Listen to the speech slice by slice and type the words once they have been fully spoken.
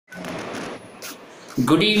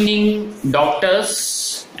Good evening,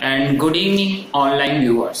 doctors, and good evening, online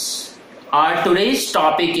viewers. Our today's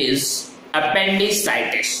topic is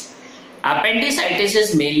appendicitis. Appendicitis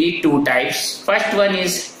is mainly two types. First one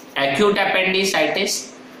is acute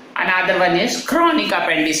appendicitis, another one is chronic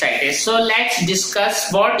appendicitis. So let's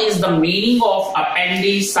discuss what is the meaning of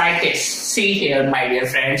appendicitis. See here, my dear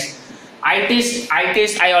friends. Itis,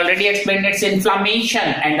 I already explained, it's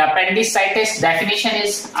inflammation, and appendicitis definition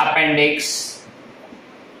is appendix,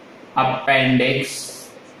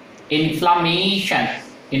 inflammation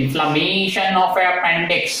of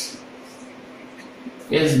appendix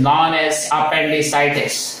is known as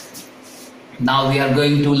appendicitis. Now we are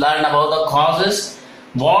going to learn about the causes.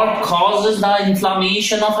 What causes the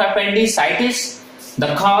inflammation of appendicitis?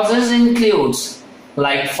 The causes includes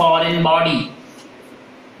like foreign bodies,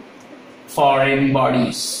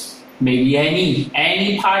 maybe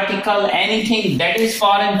any particle, anything that is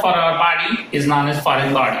foreign for our body is known as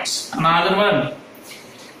foreign bodies. Another one,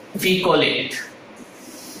 fecolate.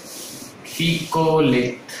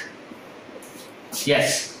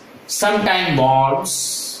 Yes, sometimes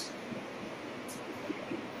bombs,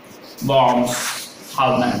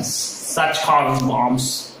 hormones, such cause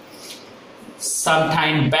bombs.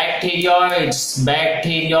 Sometimes bacteroids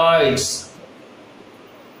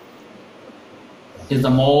is the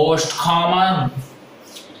most common.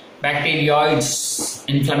 Bacteroids,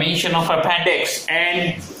 inflammation of appendix,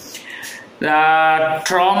 and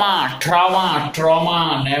trauma,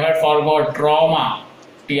 never forget trauma,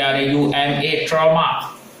 T-R-A-U-M-A, trauma.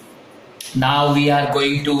 Now we are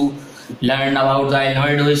going to learn about the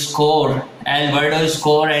Alvarado score and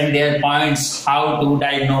their points, how to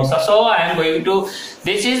diagnose. So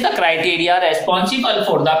this is the criteria responsible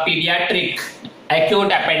for the pediatric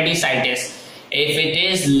acute appendicitis. If it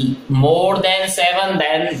is more than 7,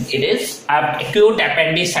 then it is acute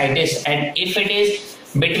appendicitis, and if it is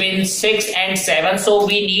between 6 and 7, so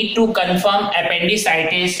we need to confirm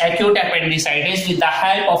appendicitis, acute appendicitis, with the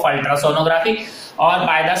help of ultrasonography or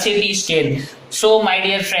by the CT scan. So my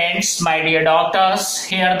dear friends, my dear doctors,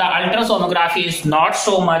 here the ultrasonography is not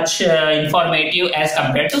so much informative as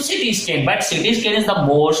compared to CT scan, but CT scan is the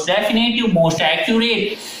most definitive, most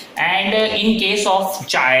accurate. And in case of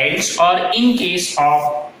childs or in case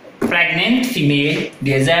of pregnant female,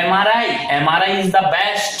 there's MRI. MRI is the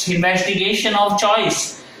best investigation of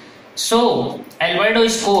choice. So Alvarado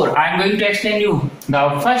score, I'm going to explain you.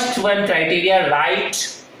 The first one criteria, right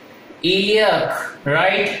iliac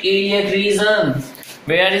region.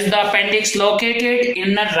 Where is the appendix located?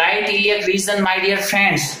 In the right iliac region, my dear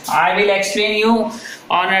friends. I will explain you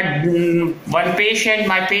on one patient,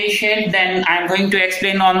 my patient, then I'm going to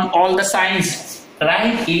explain on all the signs.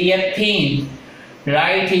 Right iliac pain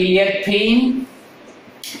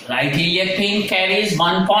carries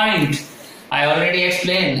 1 point. I already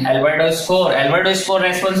explained Alvarado score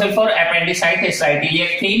responsible for appendicitis. Right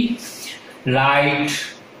iliac pain, right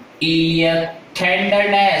iliac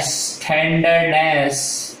tenderness,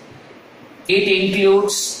 it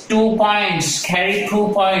includes 2 points, carry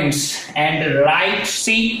 2 points, and right,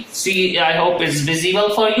 see, I hope it's visible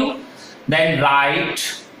for you. Then right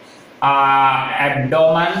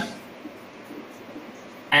abdomen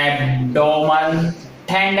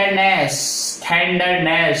tenderness,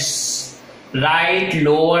 right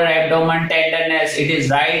lower abdomen tenderness, it is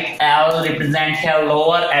right L represent here,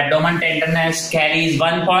 lower abdomen tenderness carries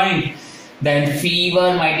 1 point. Then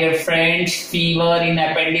fever, my dear friends, fever in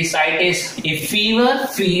appendicitis. If fever,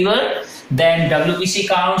 then WBC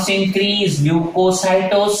counts increase,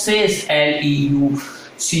 leukocytosis,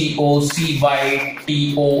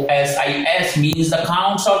 leukocytosis means the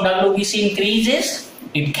counts of WBC increases.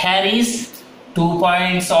 It carries 2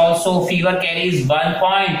 points. Also, fever carries 1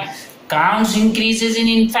 point. Counts increases in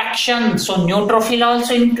infection, so neutrophil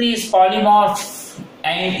also increase, polymorph,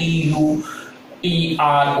 neutrophile,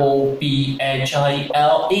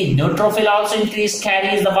 neutrophil also increase,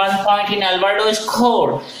 carries the 1 point in Alvarado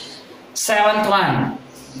score. 7th one,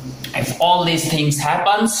 if all these things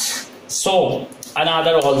happens, so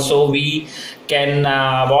another also we can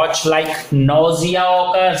watch like nausea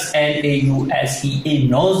occurs, N-A-U-S-E-A,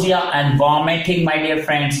 nausea, and vomiting, my dear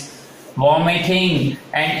friends, vomiting.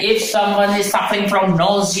 And if someone is suffering from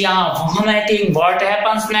nausea, vomiting, what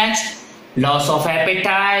happens next? Loss of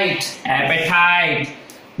appetite,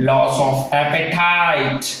 loss of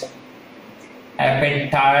appetite.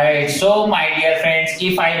 So my dear friends,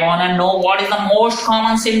 if I want to know what is the most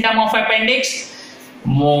common symptom of appendix,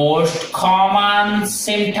 most common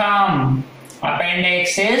symptom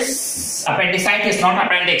appendicitis, not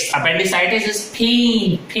appendix. Appendicitis is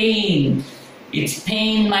pain. It's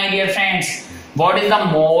pain, my dear friends. What is the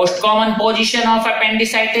most common position of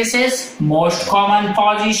appendicitis is? Most common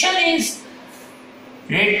position is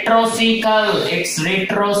retrocecal. It's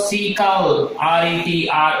retrocecal.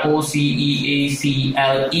 R-E-T-R-O-C-E-A-C-L-E.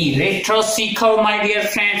 Retrocecal, my dear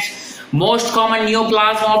friends. Most common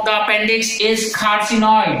neoplasm of the appendix is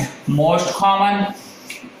carcinoid. Most common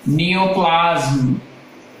neoplasm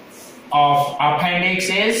of appendix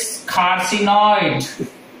is carcinoid.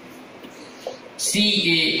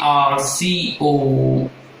 C-A-R-C-O-N-I-O-D.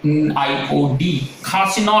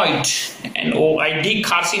 Carcinoid. N-O-I-D.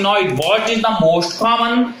 Carcinoid. What is the most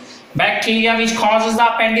common bacteria which causes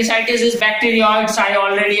the appendicitis? Is bacterioids. I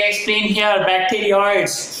already explained here.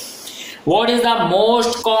 Bacterioids. What is the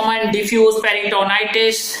most common diffuse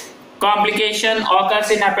peritonitis complication occurs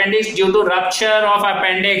in appendix due to rupture of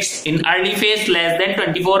appendix in early phase less than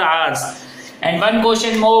 24 hours? And one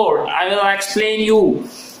question more, I will explain you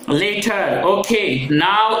later. Okay,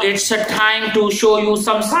 now it's a time to show you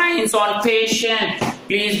some signs on patient.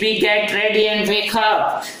 Please get ready and wake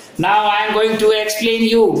up. Now I am going to explain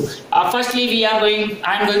you. Firstly, I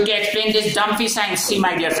am going to explain this Dumpy sign. See,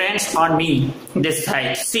 my dear friends, on me this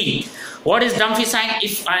side. See, what is Dumpy sign?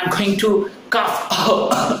 If I am going to cough,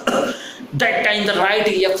 that time the right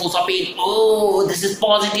iliac fossa pain. Oh, this is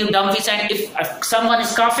positive Dumpy sign. If someone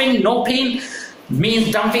is coughing, no pain,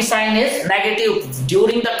 means Dumpy sign is negative.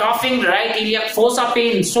 During the coughing, right iliac fossa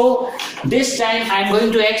pain. So this time I am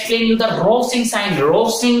going to explain you the Rosing sign.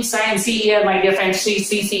 Rosing sign. See here, my dear friends. See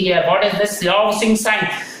here. What is this Rosing sign?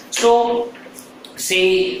 So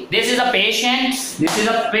see, this is a patient.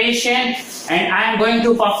 And I am going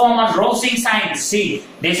to perform a Rosing sign. See,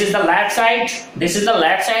 this is the left side.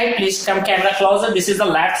 Please come camera closer. This is the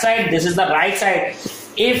left side. This is the right side.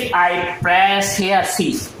 If I press here,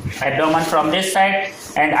 see, abdomen from this side,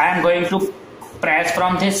 and I am going to press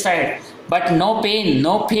from this side, but no pain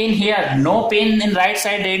here, no pain in right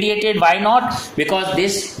side radiated. Why not? Because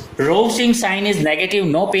this Rosing sign is negative,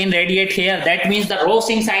 no pain radiate here. That means the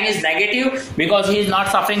Rosing sign is negative because he is not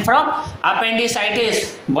suffering from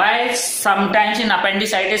appendicitis. Why sometimes in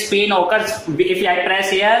appendicitis pain occurs if I press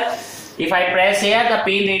here, the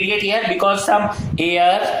pain radiate here because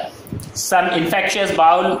some infectious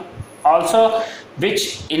bowel also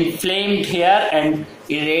which inflamed here and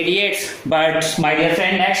irradiates. But my dear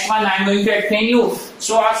friend, next one I am going to explain you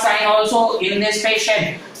psoas sign also in this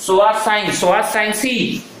patient. Psoas sign.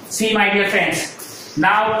 See, my dear friends.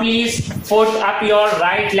 Now please put up your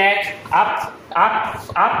right leg up, and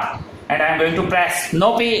I am going to press.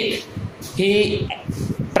 No pain. He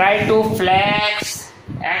tried to flex,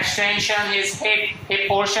 extension his hip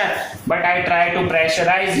portion, but I try to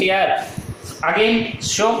pressurize here. Again,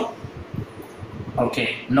 show.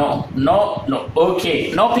 Okay, no.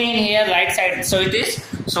 Okay, no pain here, right side. So it is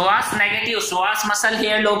psoas negative, psoas muscle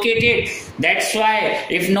here located. That's why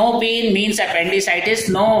if no pain means appendicitis,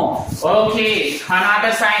 no. Okay,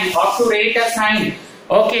 another sign, obturator sign.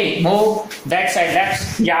 Okay, move that side.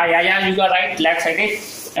 That's yeah. You are right, left sided.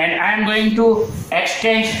 And I am going to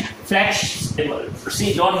extend, flex.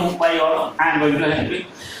 See, don't move by your. I am going to help you.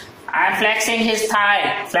 I am flexing his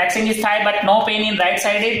thigh, but no pain in right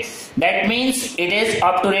sided. That means it is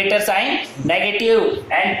obturator sign negative,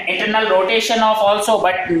 and internal rotation of also,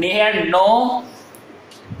 but here no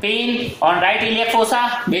pain on right iliac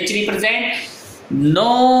fossa, which represent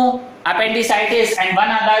no appendicitis. And one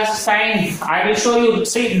other sign I will show you.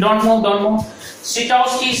 See, don't move.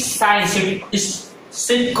 Sitkovsky sign.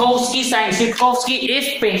 Sitkovsky sign.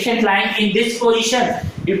 If patient lying in this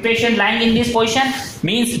position,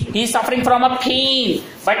 means he is suffering from a pain,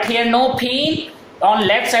 but here no pain on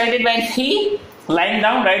left sided when he lying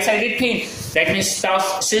down, right sided pain. That means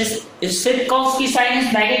Sitkovsky sign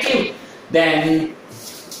is negative. Then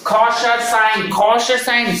cautious sign.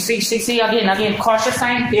 See again cautious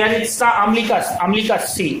sign. Here it's the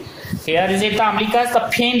umbilicus. See, here is it the umbilicus. The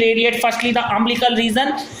pain radiates firstly the umbilical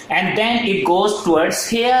region, and then it goes towards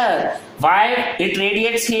here. Why it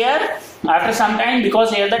radiates here after some time?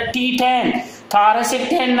 Because here the T10 thoracic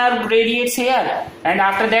 10 nerve radiates here, and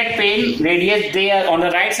after that pain radiates there on the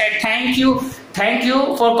right side. Thank you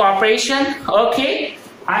for cooperation. Okay,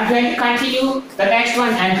 I'm going to continue the next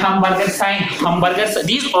one. And hamburger sign.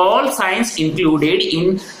 These all signs included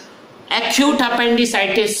in acute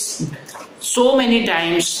appendicitis. So many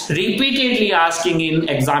times repeatedly asking in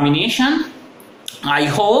examination. I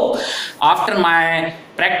hope after my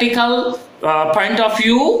practical point of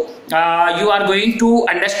view, you are going to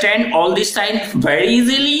understand all this signs very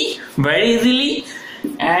easily,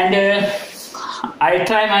 and I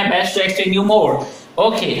try my best to explain you more.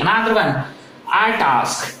 Okay, another one. I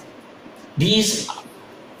task.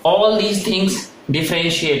 All these things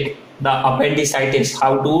differentiate the appendicitis,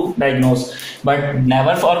 how to diagnose. But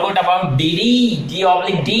never forget about DD,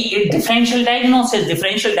 D/D, it differential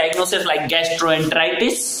diagnosis like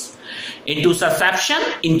gastroenteritis, intussusception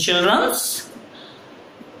in children's,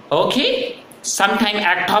 okay, sometimes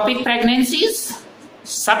ectopic pregnancies,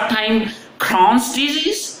 sometimes Crohn's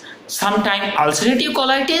disease, sometimes ulcerative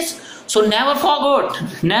colitis. So never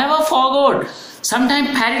forget, sometimes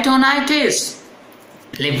peritonitis,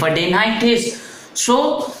 lymphadenitis.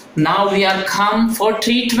 So now we are come for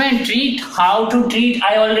treatment. How to treat?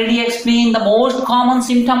 I already explained. The most common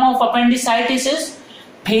symptom of appendicitis is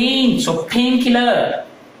pain. So painkiller,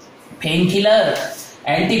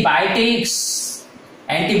 antibiotics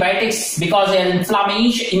because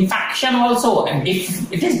infection also.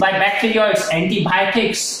 If it is by bacterioids,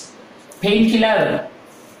 antibiotics, painkiller,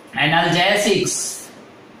 analgesics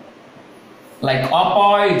like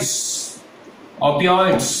opioids,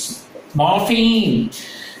 morphine.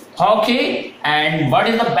 Okay, and what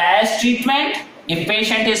is the best treatment? If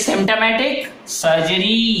patient is symptomatic,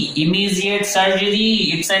 surgery, immediate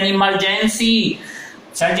surgery. It's an emergency.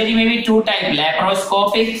 Surgery may be two types: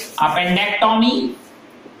 laparoscopic appendectomy,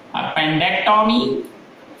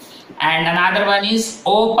 and another one is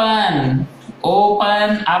open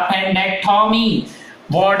appendectomy.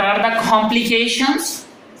 What are the complications?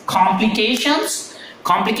 Complications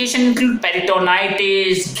include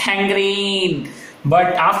peritonitis, gangrene.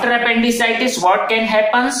 But after appendicitis, what can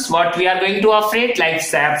happen? What we are going to afraid, like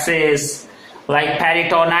sepsis, like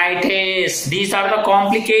peritonitis. These are the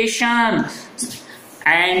complications.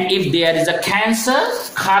 And if there is a cancer,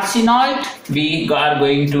 carcinoid, we are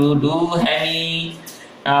going to do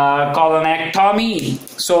colonectomy.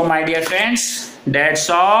 So my dear friends, that's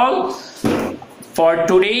all for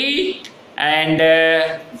today, and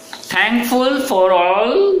thankful for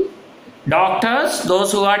all doctors,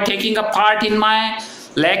 those who are taking a part in my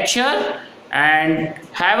lecture, and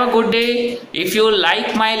have a good day. If you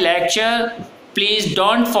like my lecture, please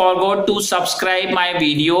don't forget to subscribe my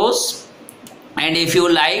videos, and if you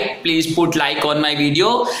like, please put like on my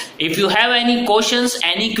video. If you have any questions,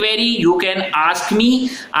 any query, you can ask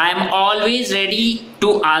me. I am always ready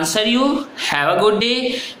to answer you. Have a good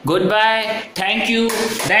day. Goodbye. Thank you.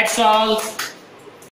 That's all.